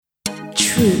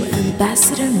true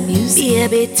ambassador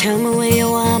music. Baby, tell me where you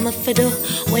want me for do,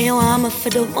 where you want me for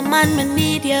do. Woman, me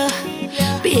need you.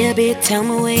 Baby, tell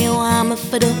me where you want me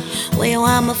for do, where you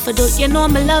want me for do. You know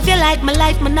me love you like my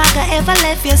life, me not gonna ever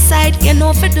left your side. You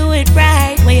know for do it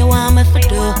right, where you want me for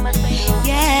do.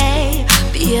 Yeah,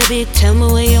 baby, tell me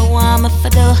where you want me for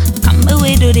do. Come me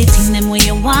we do the thing them where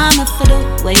you want me for do,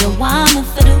 where you want me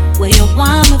for do, where you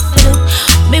want me for do.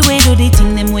 Me we do the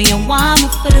thing them where you want me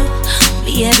for do.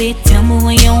 Baby, tell me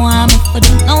where you want me for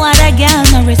do. No other girl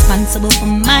not responsible for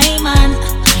my man.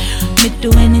 Me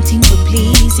do anything to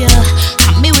please you.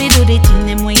 Come me we do the thing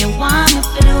them where you want me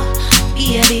for do.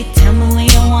 Baby, tell me where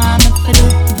you want me for do,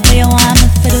 where you want me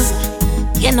for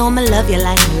do. You know me love you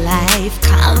like my life.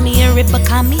 Call me a ripper,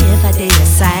 call me every day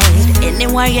aside.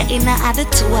 Anywhere you're in, I the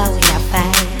 2 hours we are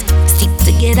fight. Stick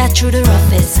together through the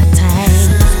roughest of times.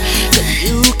 Cause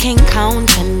you can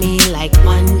count on me like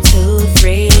 1, 2,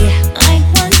 3. Like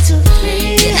 1, 2,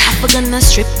 3. Yeah, I forgot the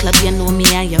strip club, you know me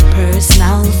and your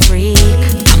personal freak.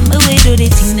 I'm away do the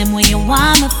thing them where you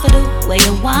want me for do, where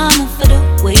you want me for do,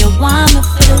 where you want me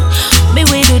for do. Me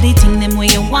way do the thing them where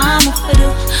you want me for do.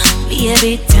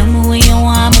 Baby, tell me where you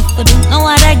want me for do. No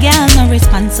other girl not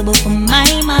responsible for my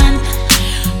man.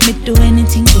 Me do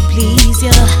anything to please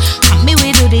you. Come me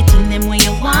we do the thing them where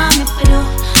you want me for do.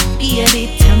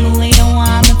 Baby, tell me where you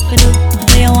want me for do,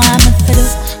 where you want me for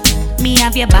do. Me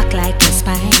have your back like a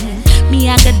spine. Me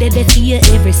I got dead to you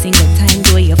every single time.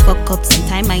 Do you fuck up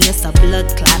sometime and you're so blood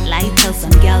clot like tell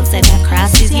some girls that the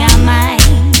cross is your mind.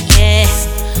 Yeah,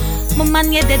 my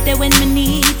man you're dead there when me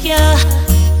need you.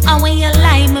 And when you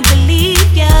lie, me believe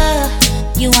you.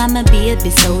 You are my baby,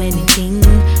 so anything,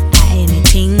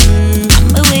 anything.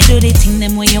 I'ma we do the thing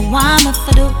them where you want me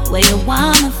for do, where you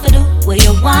want me for do, where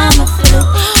you want me for do.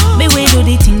 Me we do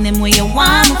the thing them where you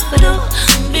want me for do.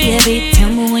 Baby, tell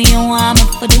me where you want me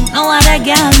for do. No other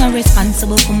girl not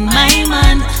responsible for my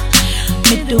man.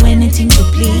 Me do anything to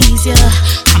please you.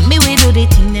 And me we do the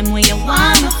thing them where you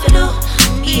want me for do.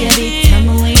 Baby, tell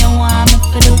me where you want me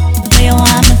for do, where you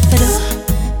want me for do.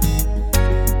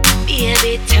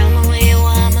 Baby, tell me where you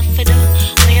want me for do,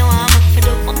 where you want me for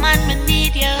do. Woman, me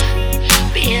need you.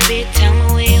 Baby, tell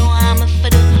me where you want me for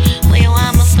do, where you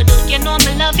want me for do. You know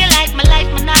me love you like my life,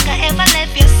 me not gonna ever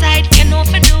left your side. You know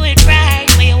for do it right,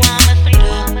 where you want me for do.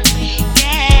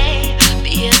 Yeah,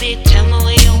 baby, tell me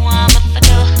where you want me for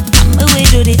do. Come me we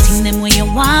do the thing them where you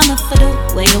want me for do,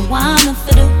 where you want me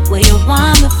for do, where you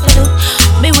want me for do.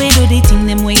 Me we do the thing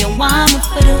them where you want me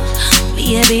for do.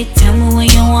 Baby, tell me where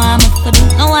you want me for do.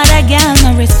 No other girl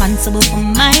not responsible for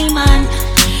my man.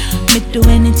 Me do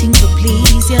anything to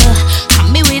please you.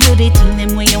 Come me we do the thing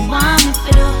them where you want me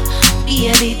for do.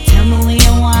 Baby, tell me where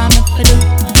you want me for do,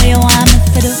 where you want me